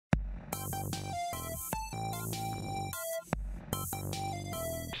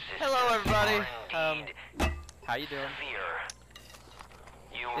everybody. How you doing?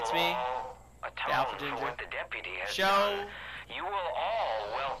 It's me, the AlphaGinger. Show. You will all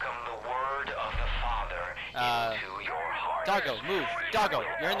welcome the word of the Father into your heart. Doggo, move. Doggo,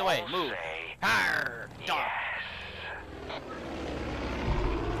 you're in the way. Move. Arr, dog.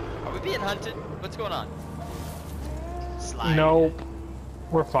 Are we being hunted? What's going on? Slide. Nope.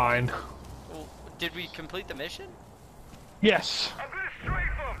 We're fine. Well, did we complete the mission? Yes. I'm gonna strafe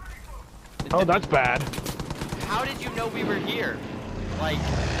him. Oh, that's bad. How did you know we were here? Like,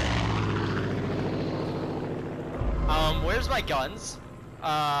 where's my guns?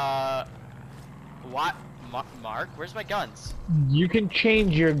 What? Mark, where's my guns? You can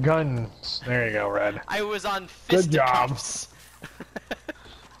change your guns. There you go, Red. I was on Good job. fisticuffs.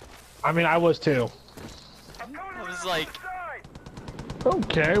 I mean, I was too. I was like,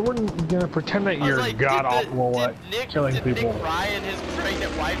 Okay, we're gonna pretend that you're like, god awful at killing did people. Nick Ryan and his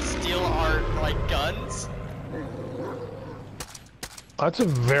pregnant wife steal our, like, guns? That's a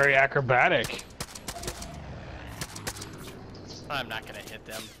very acrobatic. I'm not gonna hit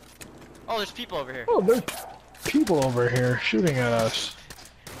them. Oh, there's people over here. Oh, there's people over here shooting at us.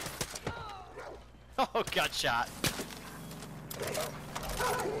 Oh, got shot.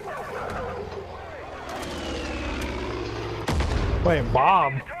 Wait,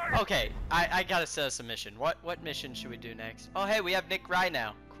 bomb? Okay, I gotta set us a mission. What mission should we do next? Oh, hey, we have Nick Ryan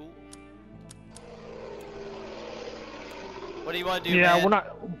now. Cool. What do you want to do, Yeah, man?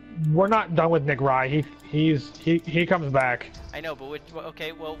 we're not done with Nick Rye. He comes back. I know, but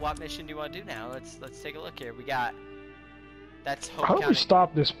okay, well, what mission do you want to do now? Let's take a look here. We got. That's Hope How do we County.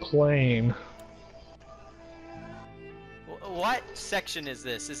 stop this plane? What section is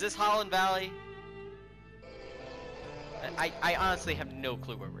this? Is this Holland Valley? I honestly have no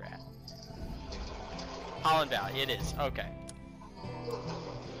clue where we're at. Holland Valley, it is. Okay.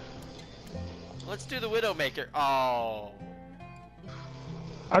 Let's do the Widowmaker. Oh.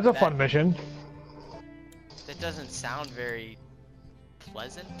 That's a fun mission. That doesn't sound very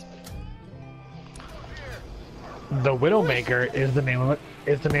pleasant. The Widowmaker is the name of it.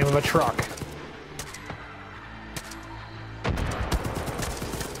 Is the name of a truck.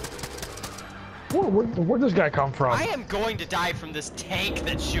 Where'd this guy come from? I am going to die from this tank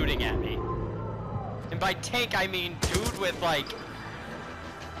that's shooting at me. And by tank, I mean dude with, like,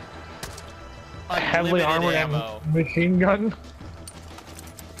 Heavily armored ammo. machine gun.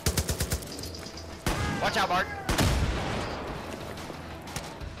 Watch out, Mark.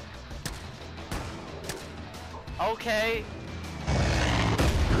 Okay.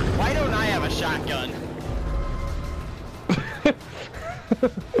 Why don't I have a shotgun?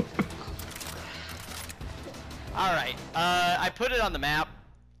 Alright, I put it on the map.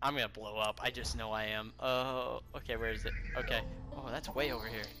 I'm gonna blow up. I just know I am. Okay, where is it? Okay. Oh, that's way over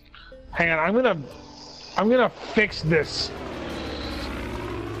here. Hang on, I'm gonna fix this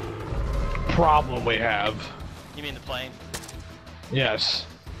problem we have. You mean the plane? Yes.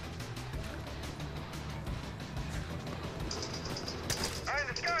 Hey,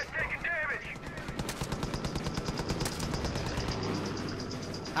 this guy's taking damage.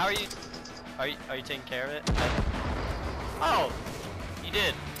 How are you? Are you taking care of it? Oh, you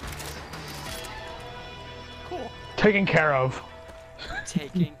did. Cool. Taken care of.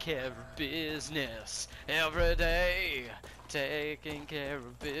 Taking care of business every day. Taking care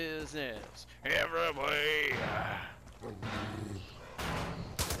of business every way.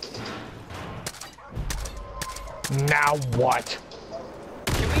 Now what?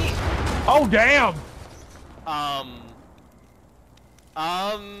 Can we? Oh damn!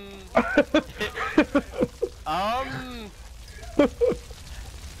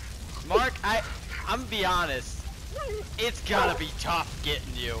 Mark, I'm gonna be honest. It's gotta be tough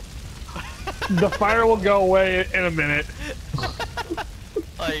getting you. The fire will go away in a minute.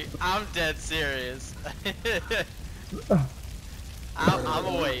 Like, I'm dead serious. I'm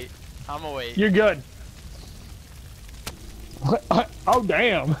a wait. I'm a wait. You're good. Oh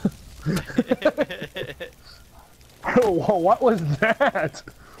damn! What was that?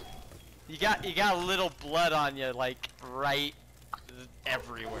 You got a little blood on you, like right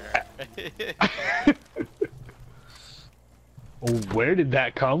everywhere. Where did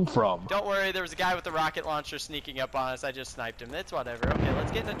that come from? Don't worry, there was a guy with a rocket launcher sneaking up on us. I just sniped him. It's whatever. Okay,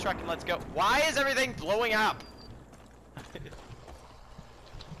 let's get in the truck and let's go. Why is everything blowing up?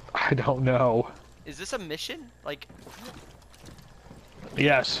 I don't know. Is this a mission? Like,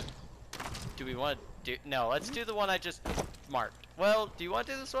 Yes. do we want to do? No, let's do the one I just marked. Well, do you want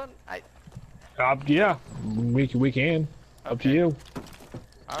to do this one? Yeah, we can. Up to Okay. you.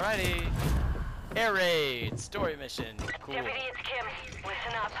 Alrighty. Air raid, story mission. Cool. Deputy, it's Kim.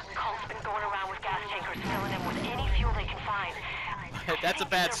 Listen up. Cult's been going around with gas tankers, filling them with any fuel they can find. That's a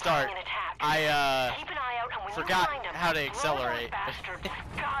bad start. I Keep an eye out, and when forgot you find 'em, how to blow those accelerate. bastards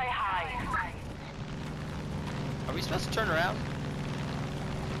sky high. Are we supposed to turn around?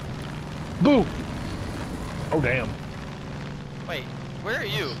 Boo! Oh damn. Wait, where are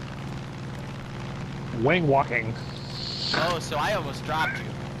you? Wing walking. Oh, so I almost dropped you.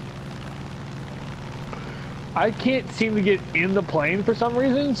 I can't seem to get in the plane for some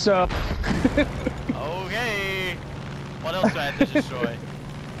reason, so... Okay. What else do I have to destroy?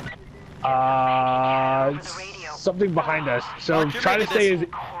 Something behind us. So Mark, you're try to making stay this- as...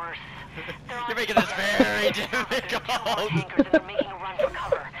 Of course. You're making this very difficult. Tankers and they're making a run for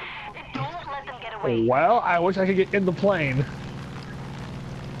cover. Don't let them get away. Well, I wish I could get in the plane.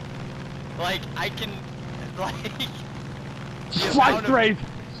 Like, I can... Like... the Fly amount of- straight!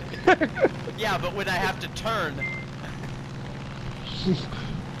 Yeah, but when I have to turn...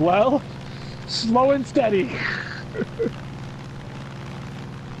 Well, slow and steady. Can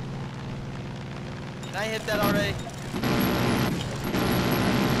I hit that already?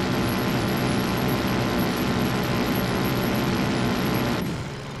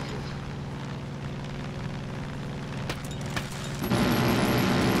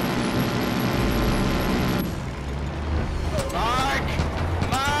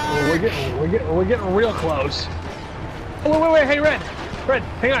 We're getting real close. Oh, wait, hey, Red,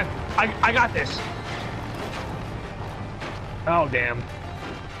 hang on. I got this. Oh, damn.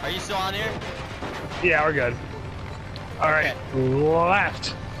 Are you still on here? Yeah, we're good. All right,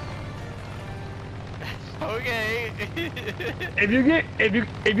 left. Okay.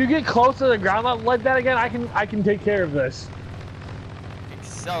 If you get close to the ground level like that again, I can take care of this.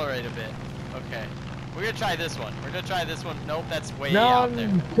 Accelerate a bit. Okay. We're gonna try this one. We're gonna try this one. Nope, that's way No, out there.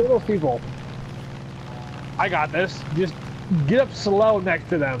 kill those people. I got this. Just get up slow next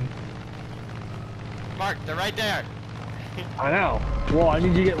to them. Mark, they're right there. I know. Well, I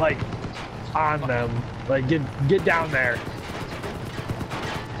need you to get like on them. Like get down there.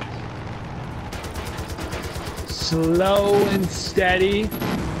 Slow and steady.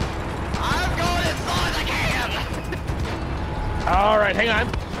 I'm going as slow as I can. All right, hang on.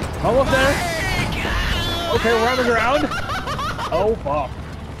 Almost there. Okay, we're on the ground. Oh fuck.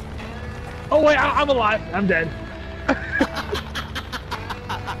 Oh wait, I'm alive. I'm dead.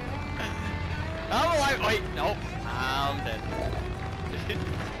 I'm alive. Wait, nope. I'm dead.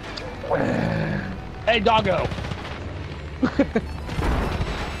 Hey, doggo.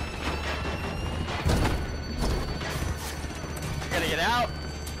 Gotta get out.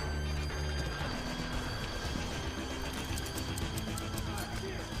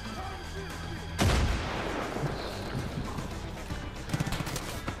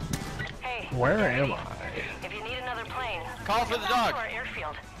 Hey, Where Deputy, am I? if you need another plane, Call for the get down dog. to our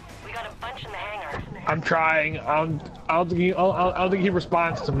airfield. We got a bunch in the hangar. I'm trying. I don't think he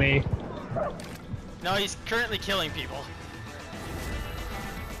responds to me. No, he's currently killing people.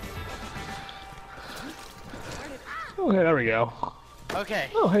 Okay, there we go. Okay.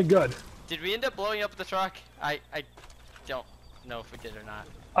 Oh, hey, good. Did we end up blowing up the truck? I don't know if we did or not.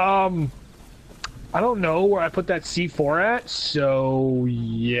 I don't know where I put that C4 at, so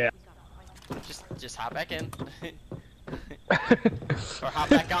yeah. Just hop back in. Or hop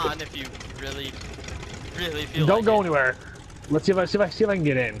back on if you really feel Don't like go it. anywhere. Let's see if I can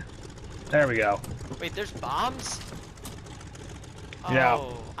get in. There we go. Wait, there's bombs? Yeah.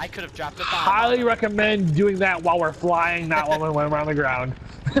 Oh, I could have dropped a bomb. Highly recommend doing that while we're flying, not while we're around the ground.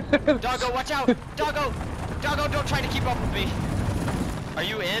 Doggo, watch out! Doggo! Doggo, don't try to keep up with me! Are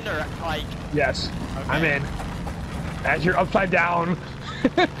you in, or, like... Yes, Okay. I'm in. As you're upside down.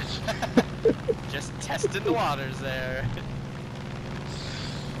 Just testing the waters there.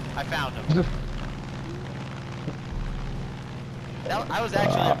 I found him. I was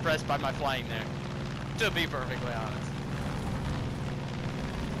actually impressed by my flying there, to be perfectly honest.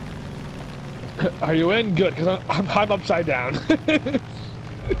 Are you in? Good, because I'm upside down.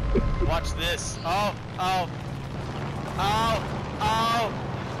 Watch this. Oh, oh. Oh, oh.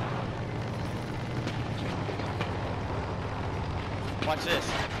 Watch this.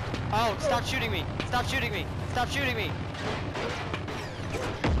 Oh, stop shooting me. Stop shooting me. Stop shooting me.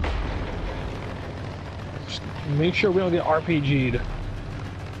 Just make sure we don't get RPG'd.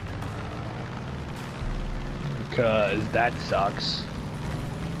 Because that sucks.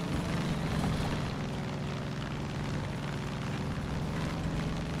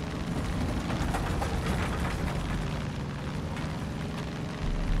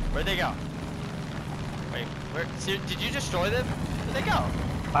 Where'd they go? Wait, where? Did you destroy them? Where'd they go?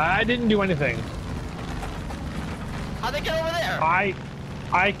 I didn't do anything. How'd they get over there?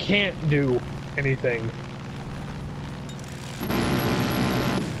 I can't do anything.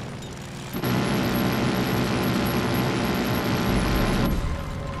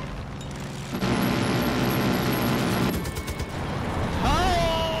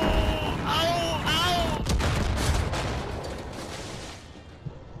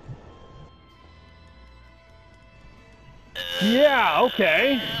 Yeah,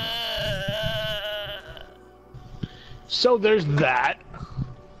 okay. So there's that.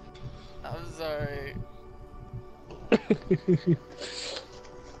 I'm sorry.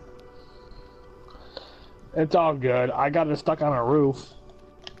 It's all good. I got it stuck on a roof.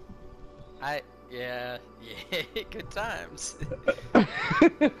 Yeah, good times.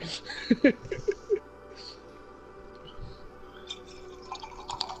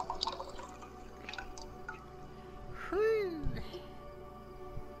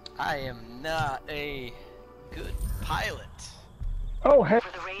 I am not a good pilot. Oh, hey.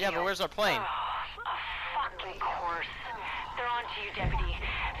 Yeah, but where's our plane? Oh, a fucking course. They're on to you, deputy.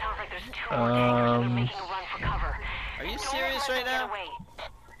 Sounds like there's 2 more tankers and they're making a run for cover. Are you Don't serious let right them now? get away.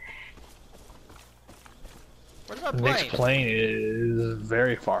 Where's our The next plane? plane is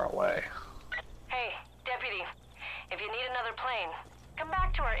very far away. Hey, deputy. If you need another plane, come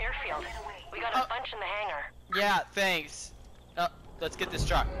back to our airfield. We got a bunch in the hangar. Yeah, thanks. Let's get this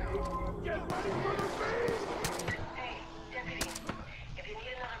truck. Hey, deputy. If you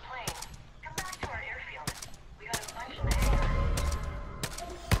need another plane, come back to our airfield. We got a bunch in the hangar.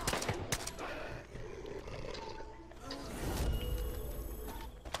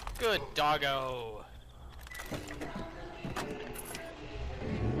 Good doggo.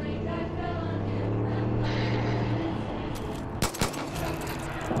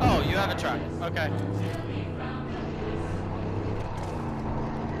 Oh, you have a truck. Okay.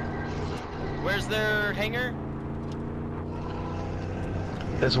 Where's their hangar?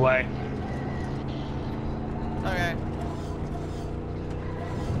 This way. Okay.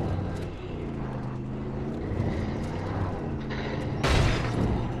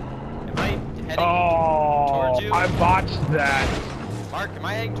 Am I heading towards you? I botched that. Mark, am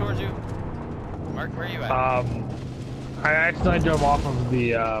I heading towards you? Mark, where are you at? I accidentally drove off of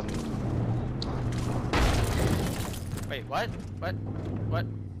the, Wait, what? What? What?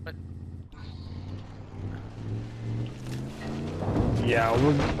 What? yeah,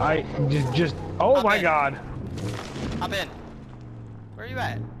 I just, oh Hop my in. god. Hop in. Where are you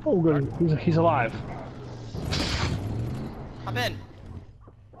at? Oh, good, he's alive. Hop in.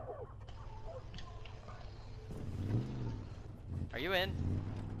 Are you in?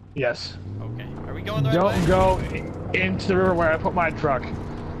 Yes. Okay. Are we going the right way? Don't go into the river where I put my truck.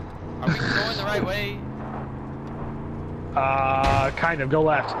 Are we going the right way? Kind of, go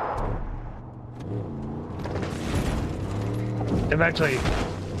left. Eventually.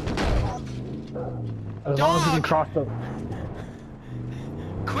 As long as you can Dog! cross the...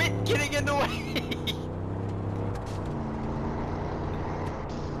 Quit getting in the way!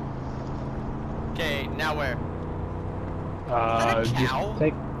 Okay, now where? Is that a cow? Just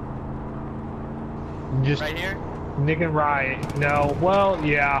take... Just Right here? Nick and Ryan. No, well,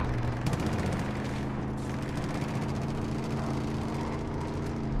 yeah.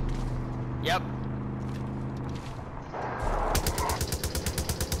 Yep.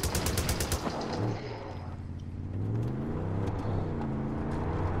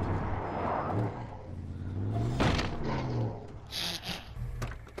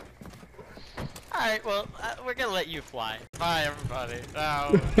 Alright, well, we're gonna let you fly. Bye, everybody.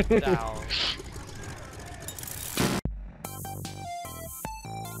 Now, down.